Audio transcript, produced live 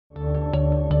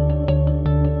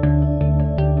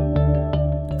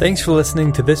Thanks for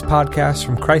listening to this podcast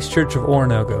from Christ Church of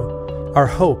Oronogo. Our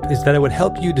hope is that it would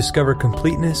help you discover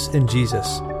completeness in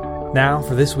Jesus. Now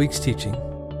for this week's teaching. Take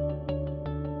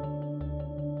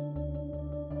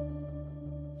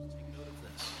note of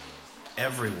this.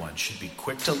 Everyone should be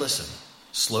quick to listen,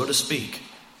 slow to speak,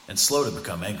 and slow to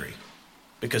become angry,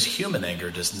 because human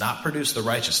anger does not produce the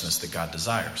righteousness that God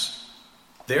desires.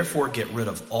 Therefore, get rid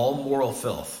of all moral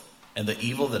filth and the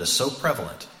evil that is so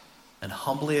prevalent, and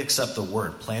humbly accept the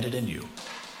word planted in you,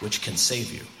 which can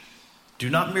save you.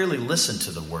 Do not merely listen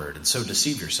to the word and so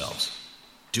deceive yourselves.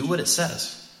 Do what it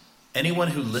says. Anyone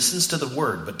who listens to the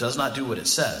word but does not do what it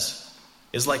says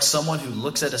is like someone who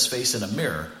looks at his face in a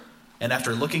mirror and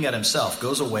after looking at himself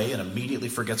goes away and immediately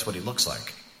forgets what he looks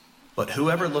like. But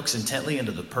whoever looks intently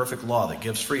into the perfect law that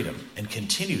gives freedom and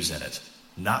continues in it,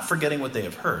 not forgetting what they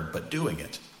have heard but doing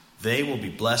it, they will be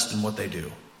blessed in what they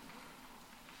do.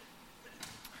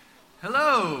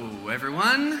 Hello,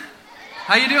 everyone.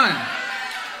 How you doing?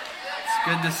 It's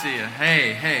good to see you.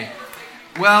 Hey.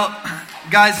 Well,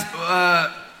 guys,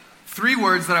 3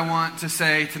 words that I want to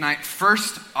say tonight.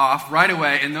 First off, right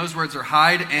away, and those words are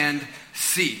hide and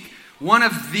seek. One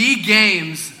of the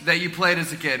games that you played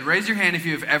as a kid. Raise your hand if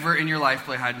you have ever in your life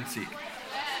played hide and seek.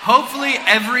 Hopefully,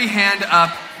 every hand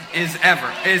up is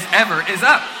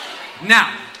up.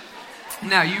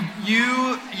 Now,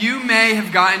 you may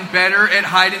have gotten better at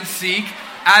hide and seek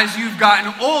as you've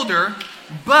gotten older,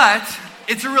 but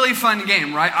it's a really fun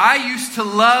game, right? I used to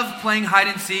love playing hide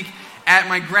and seek at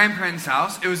my grandparents'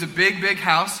 house. It was a big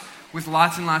house with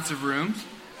lots and lots of rooms,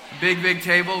 big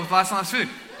table with lots and lots of food.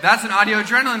 That's an Audio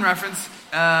Adrenaline reference,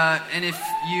 and if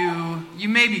you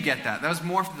maybe get that. That was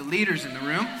more for the leaders in the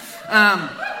room.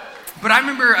 But I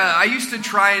remember I used to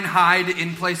try and hide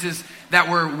in places that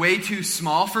were way too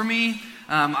small for me.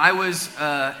 I was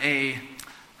a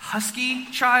husky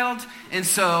child, and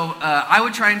so I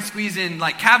would try and squeeze in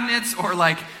like cabinets or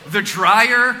like the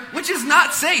dryer, which is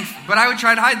not safe, but I would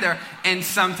try to hide there, and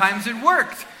sometimes it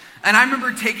worked. And I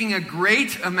remember taking a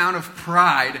great amount of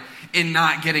pride in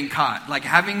not getting caught, like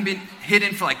having been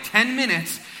hidden for like 10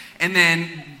 minutes and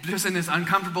then just in this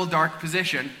uncomfortable dark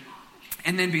position,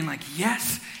 and then being like,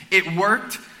 yes, it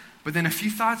worked. But then a few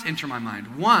thoughts enter my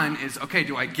mind. One is, okay,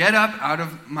 do I get up out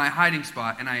of my hiding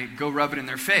spot and I go rub it in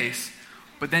their face?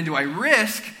 But then do I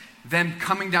risk them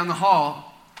coming down the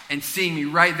hall and seeing me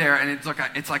right there, and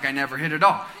it's like I never hid at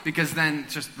all, because then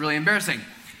it's just really embarrassing.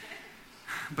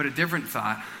 But a different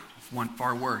thought, one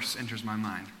far worse, enters my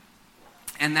mind.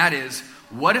 And that is,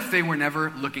 what if they were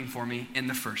never looking for me in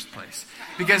the first place?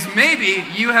 Because maybe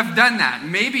you have done that.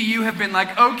 Maybe you have been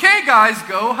like, okay, guys,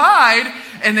 go hide.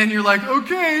 And then you're like,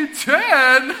 okay, 10.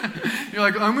 You're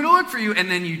like, I'm going to look for you. And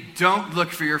then you don't look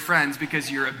for your friends because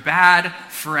you're a bad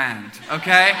friend,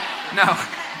 okay? No,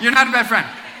 you're not a bad friend.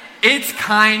 It's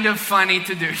kind of funny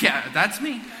to do. Yeah, that's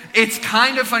me. It's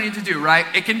kind of funny to do, right?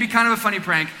 It can be kind of a funny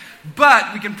prank.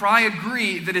 But we can probably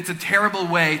agree that it's a terrible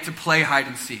way to play hide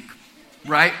and seek,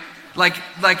 right? Like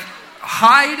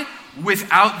hide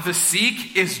without the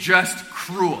seek is just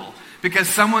cruel, because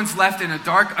someone's left in a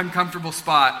dark, uncomfortable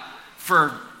spot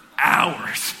for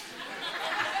hours.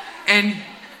 And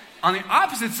on the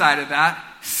opposite side of that,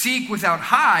 seek without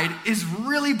hide is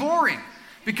really boring,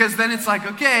 because then it's like,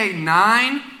 okay,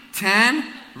 9,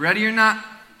 10, ready or not,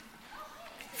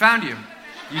 found you.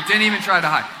 You didn't even try to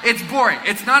hide. It's boring.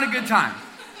 It's not a good time.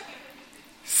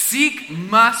 Seek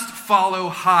must follow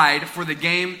hide for the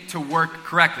game to work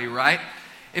correctly, right?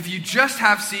 If you just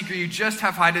have seek or you just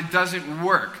have hide, it doesn't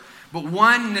work. But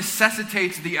one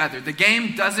necessitates the other. The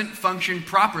game doesn't function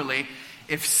properly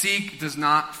if seek does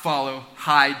not follow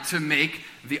hide to make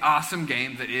the awesome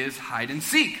game that is hide and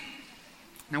seek.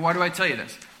 Now, why do I tell you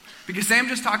this? Because Sam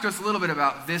just talked to us a little bit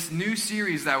about this new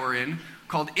series that we're in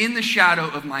called In the Shadow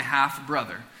of My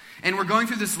Half-Brother. And we're going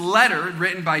through this letter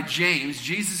written by James,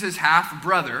 Jesus'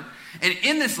 half-brother. And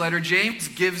in this letter, James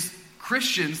gives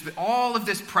Christians all of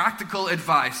this practical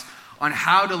advice on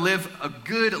how to live a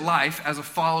good life as a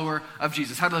follower of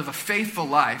Jesus, how to live a faithful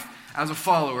life as a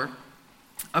follower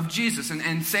of Jesus.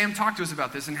 And Sam talked to us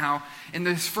about this and how in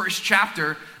this first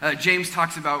chapter, James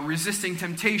talks about resisting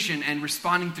temptation and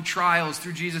responding to trials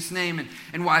through Jesus' name,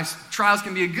 and why trials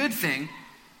can be a good thing.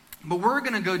 But we're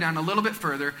going to go down a little bit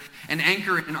further and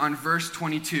anchor in on verse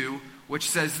 22, which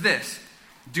says this: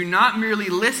 do not merely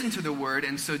listen to the word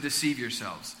and so deceive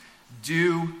yourselves.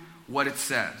 Do what it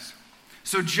says.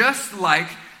 So just like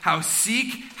how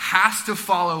seek has to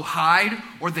follow hide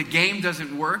or the game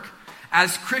doesn't work,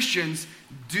 as Christians,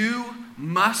 do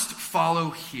must follow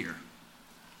here.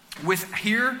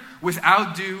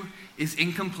 Without do is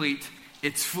incomplete,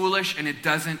 it's foolish, and it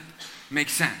doesn't make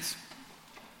sense.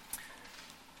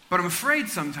 But I'm afraid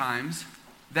sometimes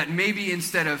that maybe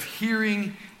instead of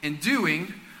hearing and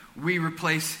doing, we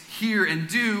replace hear and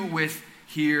do with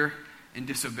hear and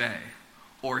disobey,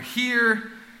 or hear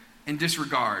and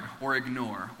disregard or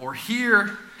ignore, or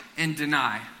hear and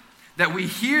deny. That we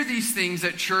hear these things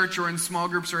at church or in small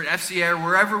groups or at FCA or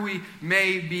wherever we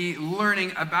may be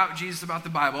learning about Jesus, about the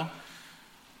Bible,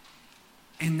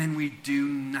 and then we do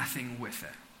nothing with it.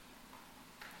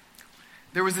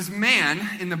 There was this man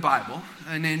in the Bible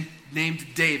named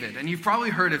David, and you've probably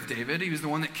heard of David. He was the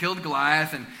one that killed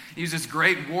Goliath, and he was this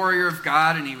great warrior of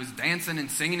God, and he was dancing and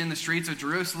singing in the streets of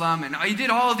Jerusalem, and he did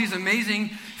all of these amazing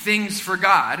things for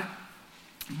God.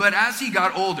 But as he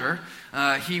got older,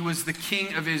 he was the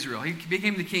king of Israel. He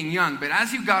became the king young, but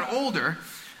as he got older,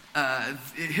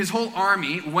 his whole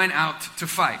army went out to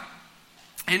fight.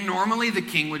 And normally the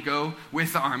king would go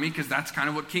with the army because that's kind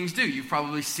of what kings do. You've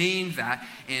probably seen that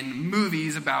in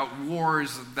movies about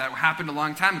wars that happened a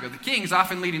long time ago. The king's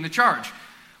often leading the charge,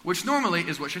 which normally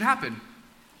is what should happen.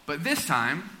 But this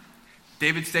time,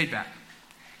 David stayed back.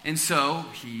 And so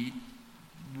he,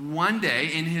 one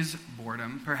day in his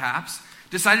boredom perhaps,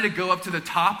 decided to go up to the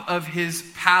top of his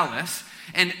palace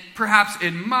and perhaps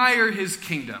admire his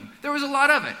kingdom. There was a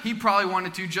lot of it. He probably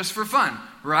wanted to just for fun,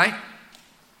 right?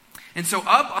 And so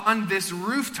up on this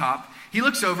rooftop, he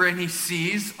looks over and he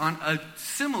sees on a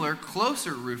similar,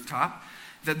 closer rooftop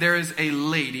that there is a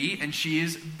lady and she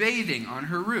is bathing on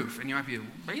her roof. And you might be,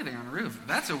 bathing on a roof?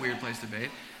 That's a weird place to bathe.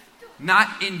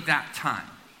 Not in that time.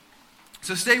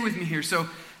 So stay with me here. So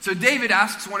David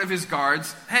asks one of his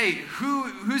guards, hey,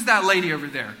 who's that lady over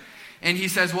there? And he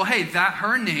says, well, hey,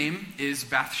 her name is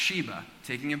Bathsheba,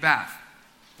 taking a bath.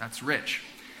 That's rich.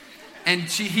 And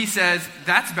he says,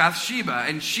 that's Bathsheba,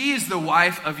 and she is the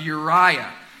wife of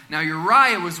Uriah. Now,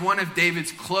 Uriah was one of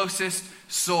David's closest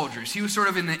soldiers. He was sort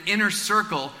of in the inner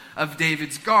circle of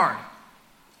David's guard.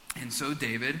 And so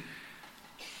David,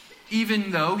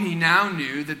 even though he now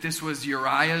knew that this was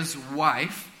Uriah's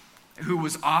wife, who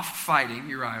was off fighting,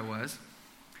 Uriah was,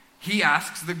 he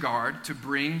asks the guard to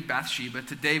bring Bathsheba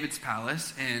to David's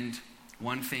palace, and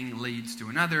one thing leads to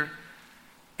another.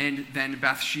 And then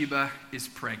Bathsheba is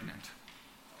pregnant.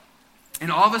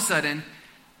 And all of a sudden,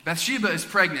 Bathsheba is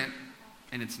pregnant,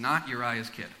 and it's not Uriah's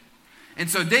kid. And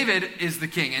so David is the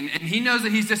king, and he knows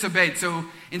that he's disobeyed. So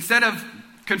instead of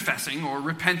confessing or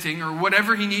repenting or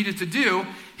whatever he needed to do,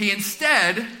 he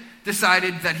instead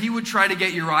decided that he would try to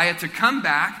get Uriah to come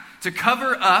back to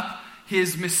cover up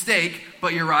his mistake.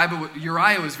 But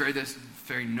Uriah was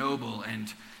very noble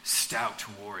and stout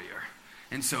warrior.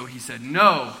 And so he said,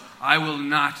 no, I will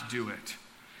not do it.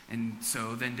 And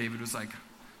so then David was like,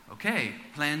 okay,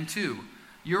 plan 2.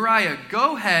 Uriah,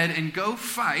 go ahead and go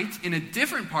fight in a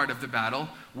different part of the battle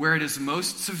where it is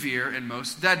most severe and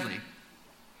most deadly,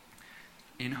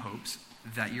 in hopes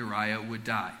that Uriah would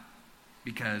die.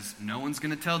 Because no one's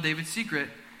going to tell David's secret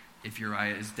if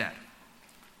Uriah is dead.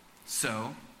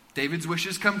 So David's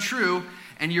wishes come true,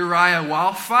 and Uriah,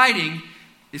 while fighting,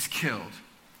 is killed.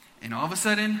 And all of a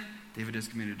sudden, David has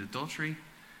committed adultery,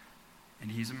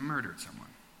 and he's murdered someone.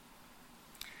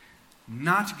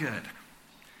 Not good.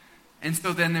 And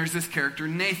so then there's this character,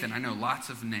 Nathan. I know lots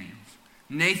of names.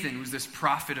 Nathan was this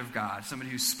prophet of God,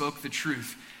 somebody who spoke the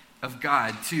truth of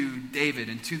God to David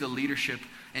and to the leadership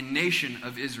and nation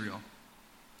of Israel.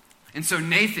 And so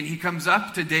Nathan, he comes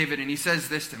up to David and he says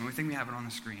this to him. We think we have it on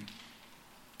the screen.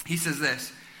 He says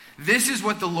this, "This is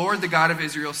what the Lord, the God of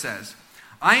Israel, says.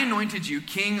 I anointed you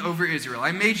king over Israel.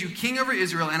 I made you king over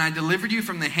Israel, and I delivered you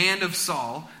from the hand of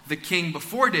Saul, the king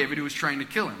before David, who was trying to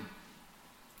kill him.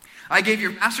 I gave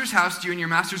your master's house to you and your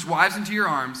master's wives into your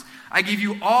arms. I gave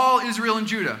you all Israel and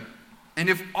Judah. And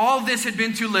if all this had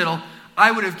been too little,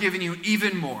 I would have given you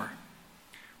even more.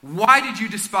 Why did you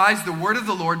despise the word of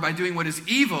the Lord by doing what is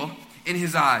evil in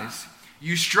his eyes?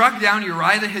 You struck down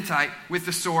Uriah the Hittite with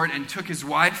the sword and took his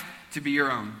wife to be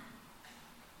your own."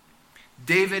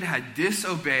 David had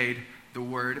disobeyed the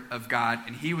word of God,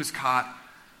 and he was caught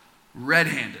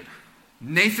red-handed.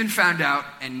 Nathan found out,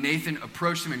 and Nathan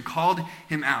approached him and called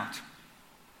him out.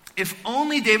 If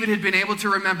only David had been able to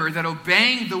remember that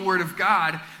obeying the word of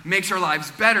God makes our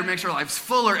lives better, makes our lives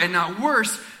fuller, and not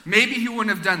worse, maybe he wouldn't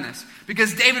have done this.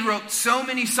 Because David wrote so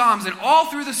many Psalms, and all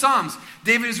through the Psalms,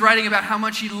 David is writing about how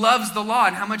much he loves the law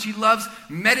and how much he loves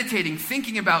meditating,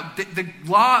 thinking about the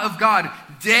law of God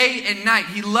day and night.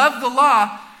 He loved the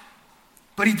law,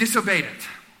 but he disobeyed it.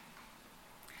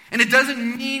 And it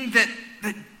doesn't mean that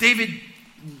David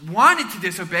wanted to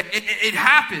disobey. It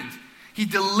happened. He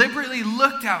deliberately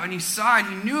looked out and he saw and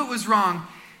he knew it was wrong,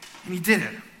 and he did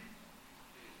it.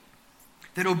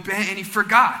 And he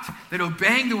forgot that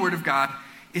obeying the word of God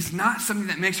is not something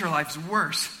that makes our lives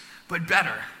worse, but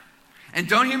better. And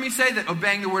don't hear me say that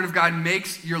obeying the word of God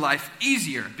makes your life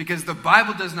easier, because the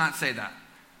Bible does not say that.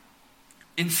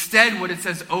 Instead, what it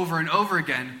says over and over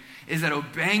again is that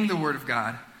obeying the word of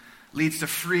God leads to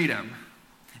freedom,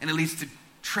 and it leads to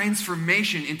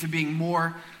transformation into being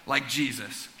more like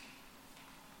Jesus.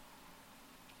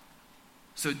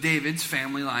 So David's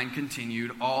family line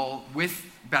continued, all with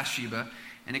Bathsheba,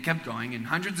 and it kept going. And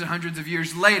hundreds of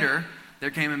years later, there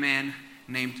came a man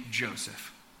named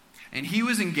Joseph. And he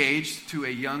was engaged to a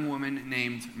young woman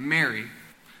named Mary,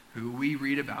 who we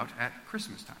read about at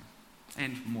Christmas time.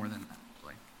 And more than that,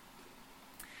 really.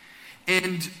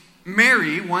 And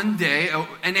Mary, one day,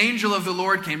 an angel of the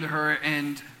Lord came to her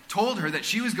and told her that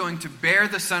she was going to bear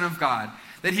the Son of God,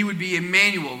 that he would be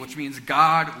Emmanuel, which means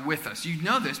God with us. You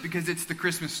know this because it's the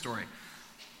Christmas story.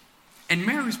 And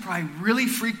Mary was probably really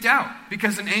freaked out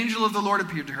because an angel of the Lord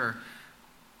appeared to her.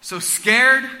 So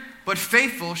scared but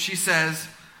faithful, she says,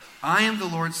 "I am the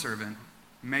Lord's servant.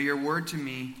 May your word to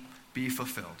me be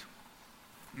fulfilled."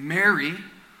 Mary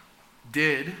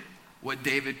did what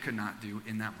David could not do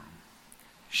in that moment.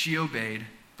 She obeyed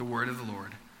the word of the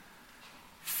Lord.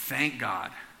 Thank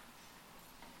God.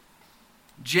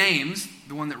 James,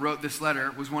 the one that wrote this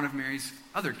letter, was one of Mary's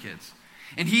other kids.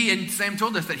 And Sam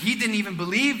told us that he didn't even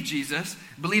believe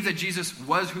that Jesus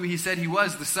was who he said he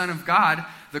was, the Son of God,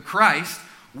 the Christ,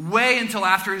 way until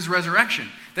after his resurrection.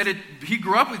 He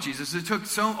grew up with Jesus. It took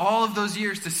all of those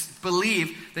years to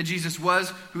believe that Jesus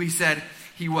was who he said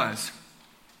he was.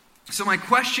 So my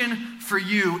question for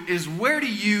you is, where do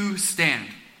you stand?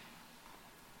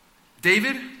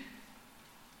 David?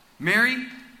 Mary?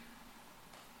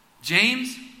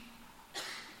 James?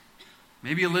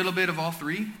 Maybe a little bit of all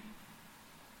three?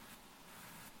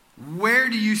 Where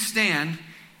do you stand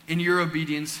in your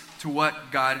obedience to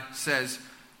what God says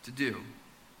to do?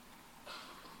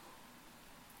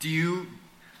 Do you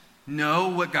know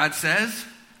what God says?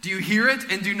 Do you hear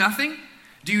it and do nothing?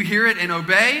 Do you hear it and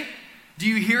obey? Do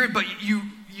you hear it but you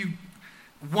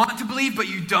want to believe but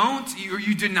you don't? Or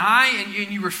you deny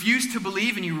and you refuse to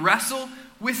believe and you wrestle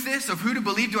with this of who to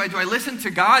believe? Do I listen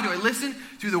to God? Do I listen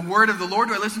to the word of the Lord?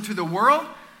 Do I listen to the world?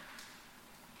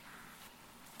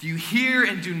 Do you hear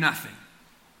and do nothing?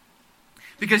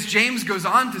 Because James goes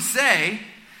on to say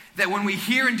that when we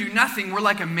hear and do nothing, we're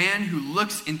like a man who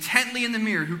looks intently in the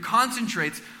mirror, who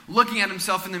concentrates looking at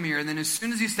himself in the mirror, and then as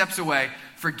soon as he steps away,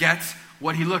 forgets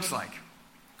what he looks like.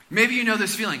 Maybe you know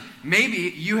this feeling.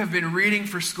 Maybe you have been reading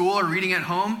for school or reading at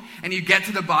home, and you get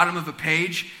to the bottom of a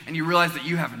page, and you realize that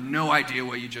you have no idea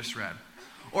what you just read.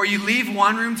 Or you leave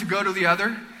one room to go to the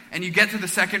other, and you get to the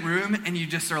second room, and you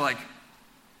just are like,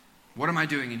 what am I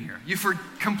doing in here? You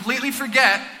completely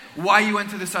forget why you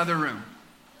went to this other room.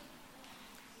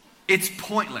 It's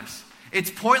pointless. It's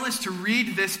pointless to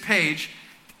read this page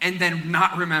and then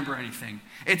not remember anything.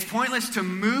 It's pointless to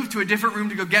move to a different room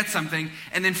to go get something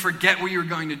and then forget what you were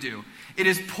going to do. It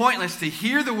is pointless to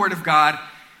hear the word of God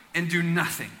and do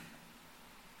nothing.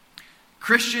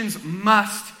 Christians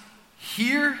must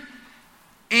hear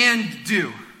and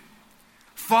do.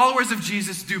 Followers of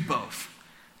Jesus do both.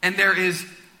 And there is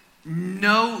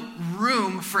no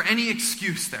room for any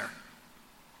excuse there.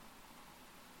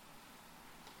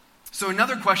 So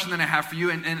another question that I have for you,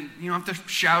 and you don't have to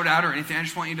shout out or anything, I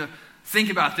just want you to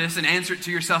think about this and answer it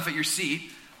to yourself at your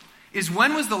seat, is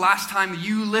when was the last time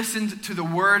you listened to the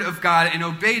word of God and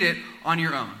obeyed it on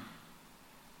your own?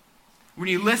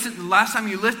 The last time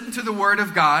you listened to the word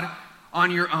of God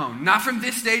on your own. Not from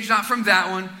this stage, not from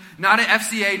that one, not at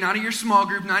FCA, not at your small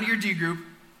group, not at your D group,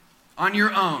 on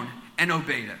your own and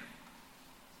obeyed it.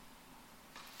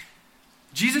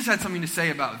 Jesus had something to say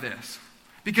about this.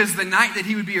 Because the night that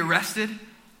he would be arrested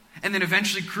and then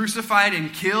eventually crucified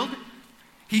and killed,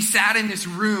 he sat in this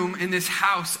room, in this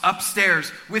house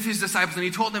upstairs with his disciples, and he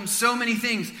told them so many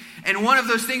things. And one of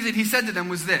those things that he said to them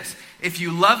was this: if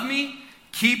you love me,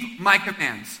 keep my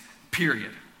commands,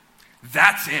 period.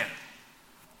 That's it.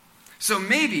 So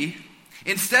maybe,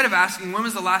 instead of asking when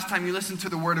was the last time you listened to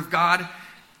the word of God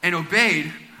and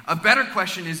obeyed, a better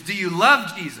question is, do you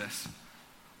love Jesus?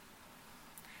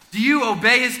 Do you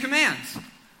obey his commands?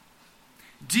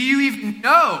 Do you even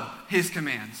know his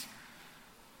commands?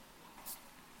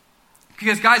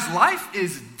 Because guys, life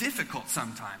is difficult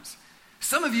sometimes.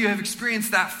 Some of you have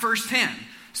experienced that firsthand.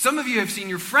 Some of you have seen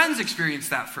your friends experience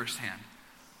that firsthand.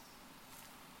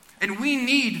 And we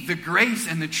need the grace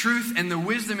and the truth and the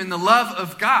wisdom and the love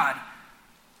of God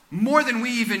more than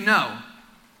we even know.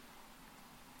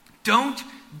 Don't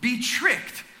be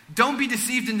tricked. Don't be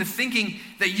deceived into thinking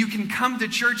that you can come to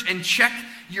church and check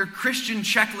your Christian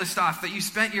checklist off, that you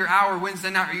spent your hour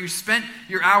Wednesday night or you spent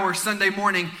your hour Sunday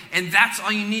morning, and that's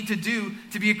all you need to do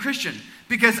to be a Christian.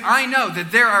 Because I know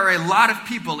that there are a lot of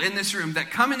people in this room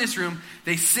that come in this room,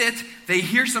 they sit, they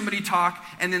hear somebody talk,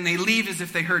 and then they leave as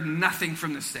if they heard nothing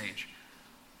from the stage.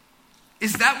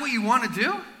 Is that what you want to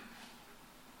do?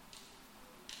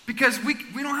 Because we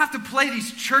don't have to play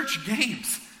these church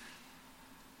games.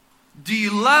 Do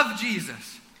you love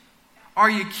Jesus? Are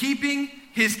you keeping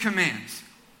his commands?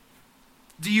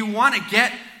 Do you want to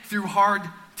get through hard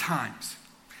times?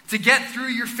 To get through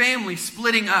your family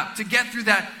splitting up? To get through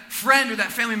that friend or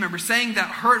that family member saying that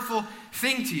hurtful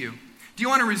thing to you? Do you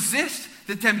want to resist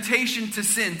the temptation to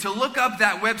sin? To look up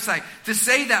that website? To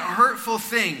say that hurtful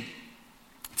thing?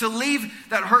 To leave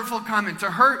that hurtful comment?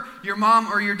 To hurt your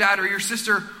mom or your dad or your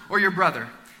sister or your brother?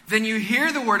 Then you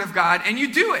hear the word of God and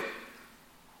you do it.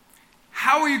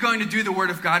 How are you going to do the word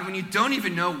of God when you don't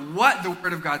even know what the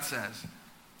word of God says?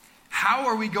 How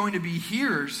are we going to be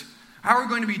hearers? How are we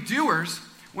going to be doers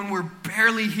when we're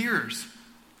barely hearers?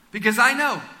 Because I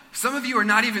know some of you are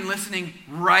not even listening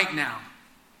right now.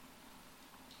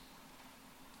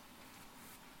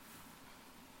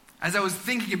 As I was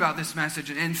thinking about this message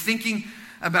and thinking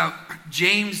about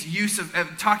James' use of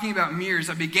talking about mirrors,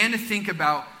 I began to think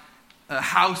about a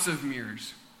house of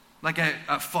mirrors, like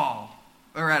a fall,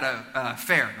 or at a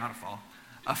fair, not a fall,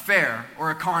 a fair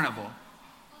or a carnival.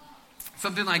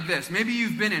 Something like this. Maybe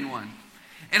you've been in one.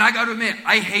 And I got to admit,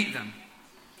 I hate them.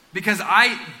 Because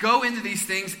I go into these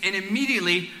things and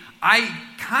immediately I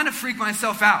kind of freak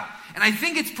myself out. And I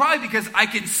think it's probably because I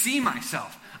can see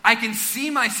myself. I can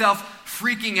see myself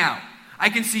freaking out. I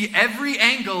can see every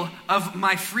angle of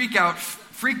my freaked out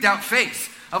face.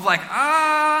 Of like,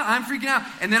 I'm freaking out.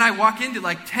 And then I walk into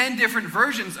like 10 different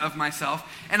versions of myself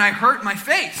and I hurt my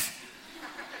face.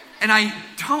 And I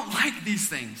don't like these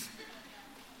things.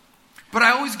 But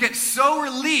I always get so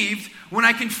relieved when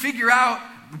I can figure out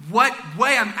what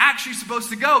way I'm actually supposed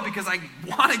to go because I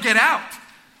want to get out.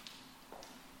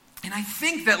 And I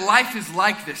think that life is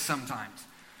like this sometimes.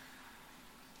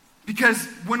 Because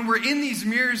when we're in these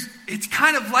mirrors, it's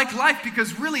kind of like life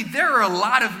because really there are a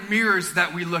lot of mirrors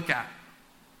that we look at.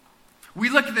 We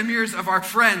look at the mirrors of our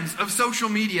friends, of social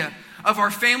media, of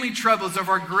our family troubles, of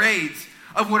our grades,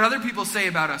 of what other people say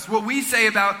about us, what we say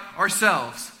about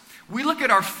ourselves. We look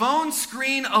at our phone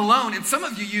screen alone, and some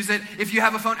of you use it, if you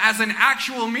have a phone, as an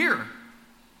actual mirror.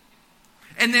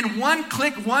 And then one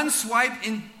click, one swipe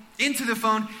into the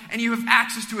phone, and you have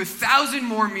access to 1,000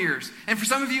 more mirrors. And for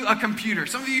some of you, a computer.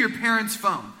 Some of you, your parents'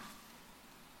 phone.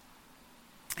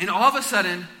 And all of a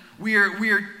sudden, we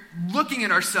are looking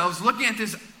at ourselves, looking at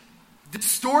this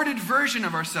distorted version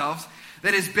of ourselves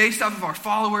that is based off of our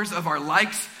followers, of our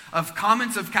likes, of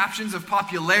comments, of captions, of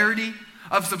popularity,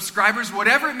 of subscribers,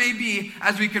 whatever it may be,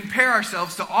 as we compare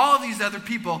ourselves to all of these other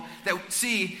people that we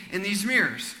see in these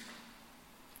mirrors.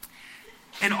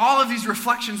 And all of these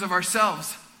reflections of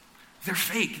ourselves, they're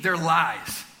fake, they're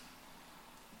lies.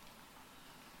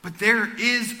 But there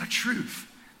is a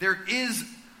truth. There is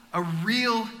a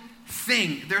real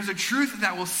thing. There's a truth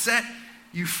that will set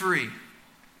you free.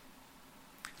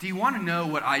 Do you want to know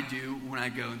what I do when I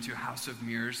go into a house of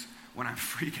mirrors when I'm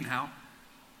freaking out?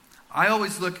 I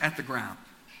always look at the ground.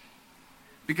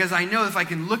 Because I know if I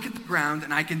can look at the ground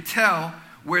and I can tell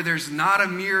where there's not a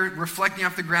mirror reflecting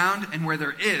off the ground and where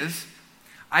there is,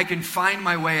 I can find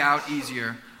my way out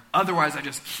easier. Otherwise, I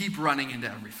just keep running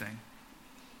into everything.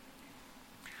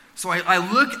 So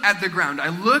I look at the ground. I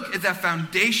look at that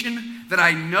foundation that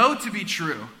I know to be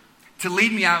true to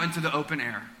lead me out into the open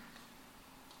air.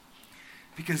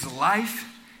 Because life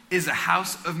is a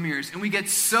house of mirrors. And we get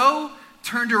so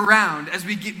turned around as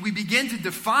we begin to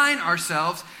define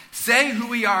ourselves, say who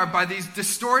we are by these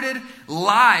distorted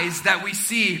lies that we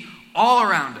see all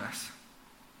around us.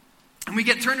 And we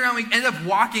get turned around, we end up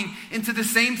walking into the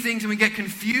same things and we get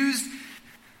confused.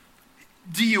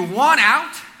 Do you want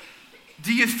out?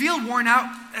 Do you feel worn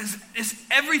out as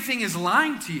everything is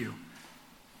lying to you?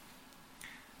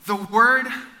 The word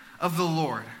of the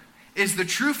Lord is the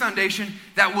true foundation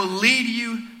that will lead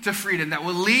you to freedom, that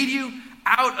will lead you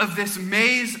out of this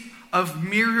maze of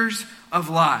mirrors of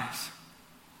lies.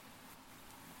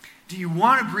 Do you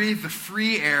want to breathe the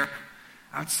free air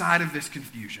outside of this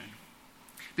confusion?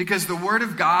 Because the Word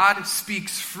of God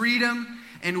speaks freedom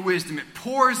and wisdom. It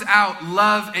pours out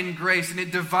love and grace, and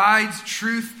it divides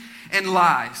truth and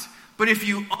lies. But if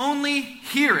you only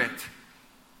hear it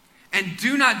and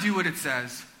do not do what it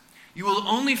says, you will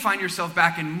only find yourself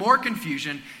back in more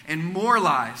confusion and more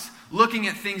lies, looking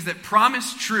at things that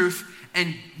promise truth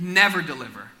and never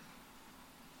deliver.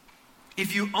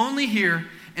 If you only hear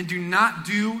and do not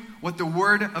do what the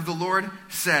word of the Lord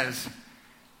says,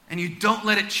 and you don't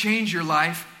let it change your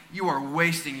life, you are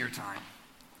wasting your time.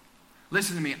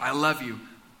 Listen to me, I love you,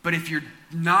 but if you're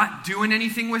not doing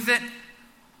anything with it,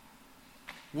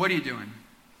 what are you doing?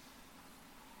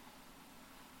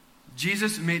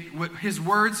 Jesus his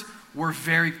words were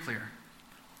very clear.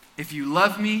 If you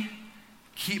love me,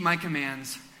 keep my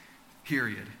commands,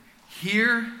 period.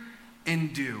 Hear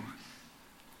and do.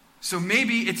 So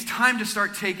maybe it's time to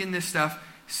start taking this stuff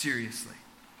seriously.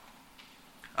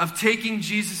 Of taking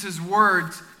Jesus'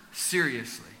 words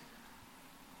seriously.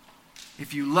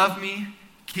 If you love me,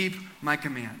 keep my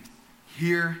command.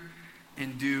 Hear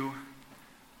and do.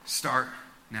 Start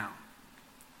now.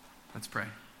 Let's pray.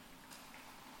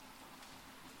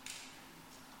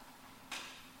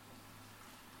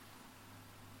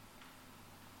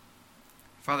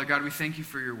 Father God, we thank you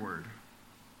for your word.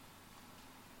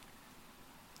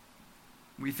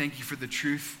 We thank you for the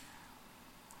truth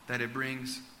that it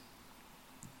brings,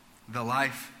 the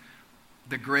life,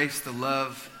 the grace, the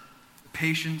love, the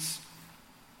patience,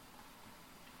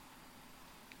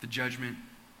 the judgment,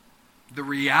 the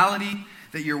reality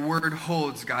that your word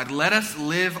holds, God. Let us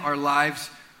live our lives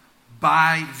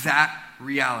by that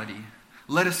reality.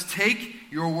 Let us take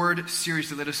your word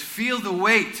seriously. Let us feel the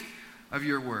weight of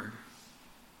your word.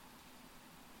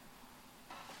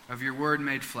 Of your word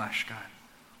made flesh, God.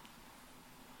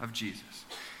 Of Jesus.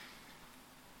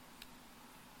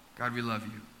 God, we love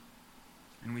you.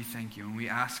 And we thank you. And we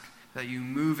ask that you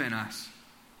move in us.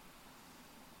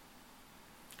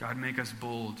 God, make us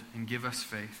bold and give us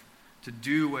faith to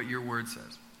do what your word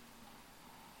says.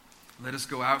 Let us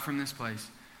go out from this place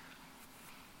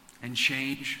and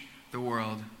change the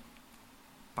world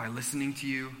by listening to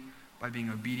you, by being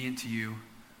obedient to you,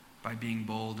 by being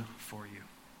bold for you.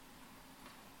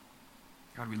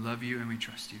 God, we love you and we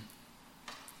trust you.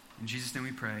 In Jesus' name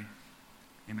we pray.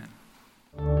 Amen.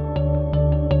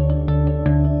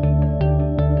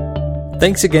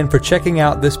 Thanks again for checking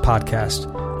out this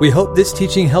podcast. We hope this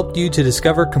teaching helped you to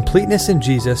discover completeness in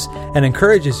Jesus and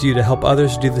encourages you to help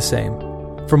others do the same.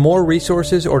 For more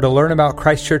resources or to learn about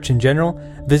Christ Church in general,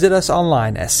 visit us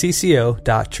online at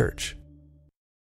cco.church.